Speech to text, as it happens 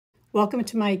Welcome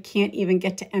to my Can't Even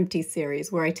Get to Empty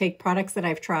series, where I take products that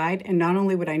I've tried and not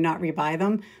only would I not rebuy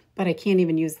them, but I can't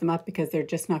even use them up because they're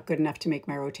just not good enough to make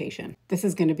my rotation. This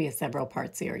is going to be a several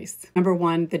part series. Number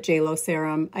one, the JLo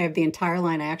serum. I have the entire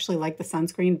line. I actually like the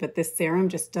sunscreen, but this serum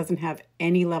just doesn't have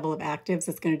any level of actives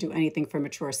that's going to do anything for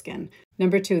mature skin.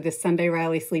 Number two, the Sunday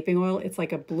Riley sleeping oil. It's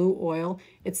like a blue oil.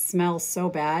 It smells so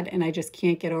bad and I just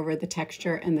can't get over the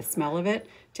texture and the smell of it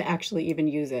to actually even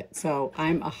use it. So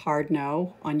I'm a hard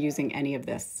no on using any of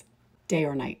this, day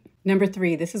or night. Number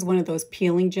three, this is one of those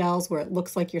peeling gels where it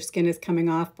looks like your skin is coming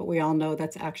off, but we all know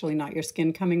that's actually not your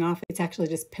skin coming off. It's actually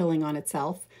just pilling on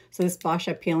itself. So this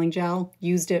Boscia peeling gel,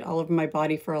 used it all over my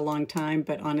body for a long time,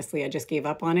 but honestly, I just gave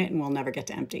up on it and will never get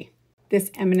to empty. This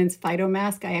Eminence Phyto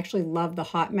mask, I actually love the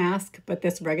hot mask, but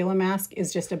this regular mask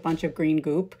is just a bunch of green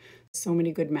goop. So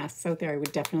many good masks out there. I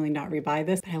would definitely not rebuy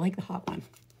this, but I like the hot one.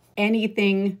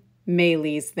 Anything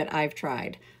Maylis that I've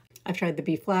tried. I've tried the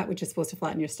B-Flat, which is supposed to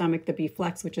flatten your stomach, the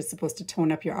B-Flex, which is supposed to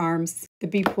tone up your arms, the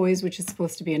B-Poise, which is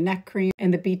supposed to be a neck cream,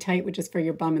 and the B-Tight, which is for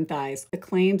your bum and thighs. The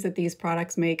claims that these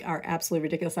products make are absolutely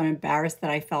ridiculous. I'm embarrassed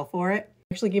that I fell for it.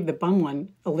 I actually gave the bum one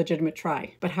a legitimate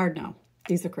try, but hard no.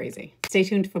 These are crazy. Stay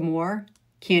tuned for more.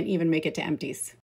 Can't even make it to empties.